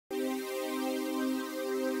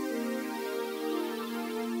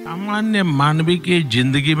सामान्य मानवी की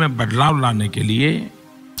जिंदगी में बदलाव लाने के लिए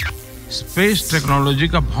स्पेस टेक्नोलॉजी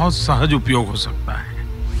का बहुत सहज उपयोग हो सकता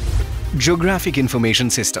है। Geographic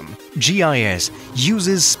Information System, GIS,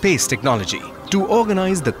 uses space technology to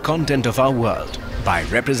organize the content of our world by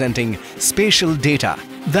representing spatial data,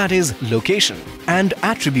 that is, location and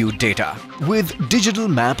attribute data, with digital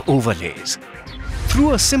map overlays.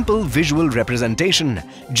 Through a simple visual representation,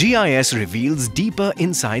 GIS reveals deeper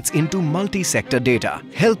insights into multi-sector data,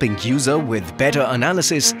 helping user with better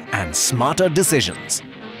analysis and smarter decisions.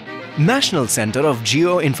 National Center of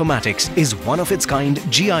Geo-Informatics is one of its kind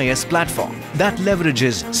GIS platform that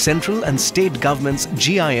leverages central and state government's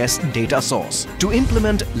GIS data source to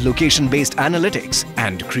implement location-based analytics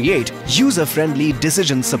and create user-friendly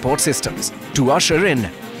decision support systems to usher in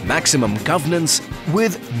maximum governance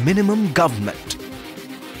with minimum government.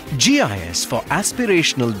 GIS for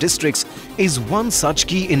aspirational districts is one such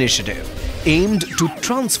key initiative aimed to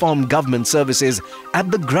transform government services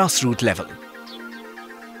at the grassroots level.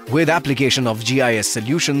 With application of GIS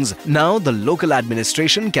solutions, now the local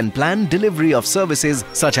administration can plan delivery of services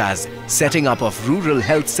such as setting up of rural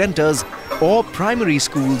health centers or primary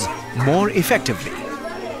schools more effectively.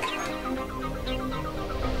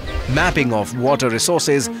 Mapping of water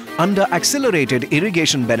resources under Accelerated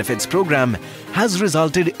Irrigation Benefits Program has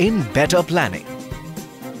resulted in better planning.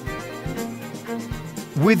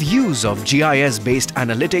 With use of GIS-based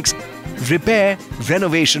analytics, repair,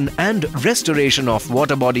 renovation and restoration of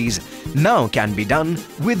water bodies now can be done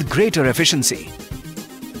with greater efficiency.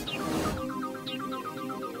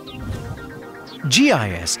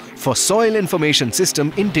 GIS for Soil Information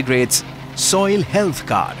System integrates Soil Health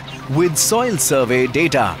Card with soil survey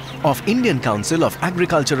data of Indian Council of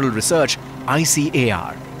Agricultural Research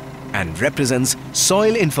 (ICAR) and represents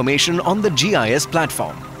soil information on the GIS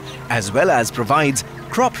platform, as well as provides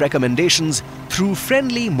crop recommendations through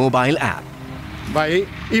friendly mobile app. भाई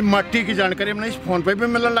ये मट्टी की जानकारी हमने इस phone पे भी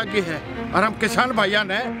मिलने लगी है और हम किसान भाइयों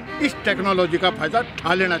ने इस टेक्नोलॉजी का फायदा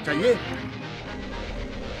उठा लेना चाहिए।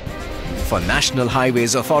 For National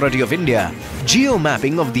Highways Authority of India,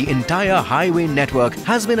 geo-mapping of the entire highway network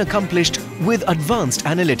has been accomplished with advanced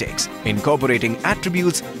analytics, incorporating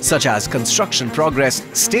attributes such as construction progress,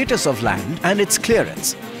 status of land and its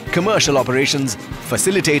clearance, commercial operations,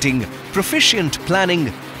 facilitating proficient planning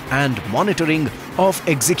and monitoring of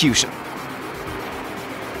execution.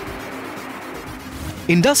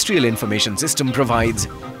 Industrial Information System provides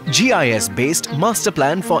GIS-based master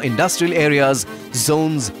plan for industrial areas,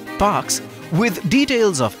 zones, parks with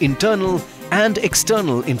details of internal and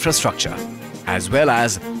external infrastructure, as well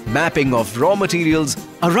as mapping of raw materials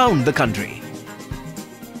around the country.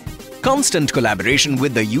 Constant collaboration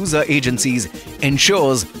with the user agencies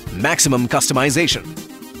ensures maximum customization.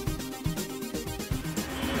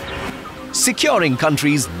 Securing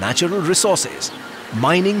country's natural resources.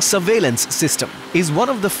 Mining surveillance system is one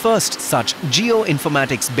of the first such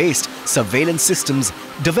geo-informatics-based surveillance systems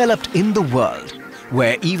developed in the world,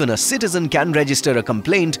 where even a citizen can register a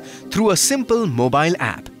complaint through a simple mobile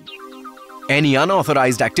app. Any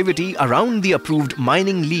unauthorized activity around the approved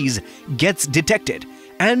mining lease gets detected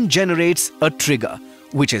and generates a trigger,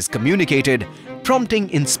 which is communicated, prompting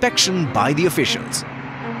inspection by the officials.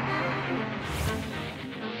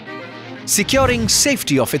 Securing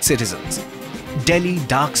safety of its citizens. Delhi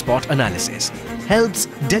Dark Spot Analysis helps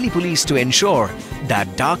Delhi Police to ensure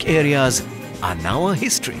that dark areas are now a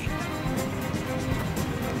history.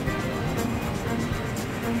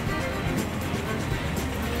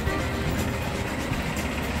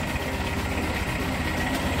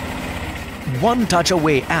 One touch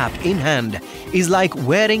away app in hand is like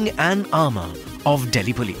wearing an armor of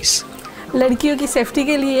Delhi Police. लड़कियों की safety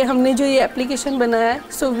के लिए हमने जो ये application बनाया है,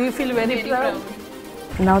 so we feel very proud.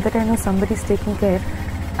 Now that I know somebody is taking care,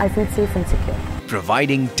 I feel safe and secure.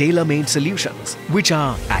 Providing tailor-made solutions which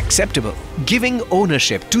are acceptable, giving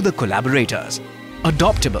ownership to the collaborators,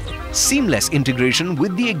 adoptable, seamless integration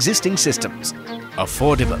with the existing systems,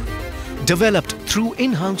 affordable, developed through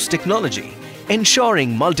in-house technology,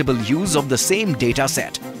 ensuring multiple use of the same data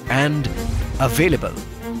set, and available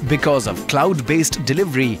because of cloud-based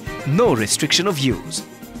delivery, no restriction of use.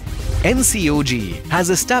 NCoG has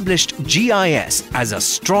established GIS as a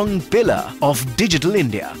strong pillar of Digital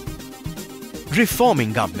India,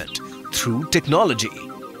 reforming government through technology,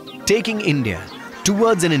 taking India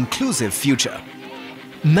towards an inclusive future.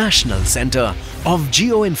 National Center of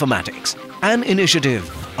Geo-Informatics, an initiative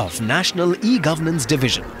of National E-Governance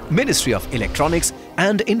Division, Ministry of Electronics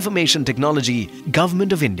and Information Technology,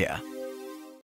 Government of India.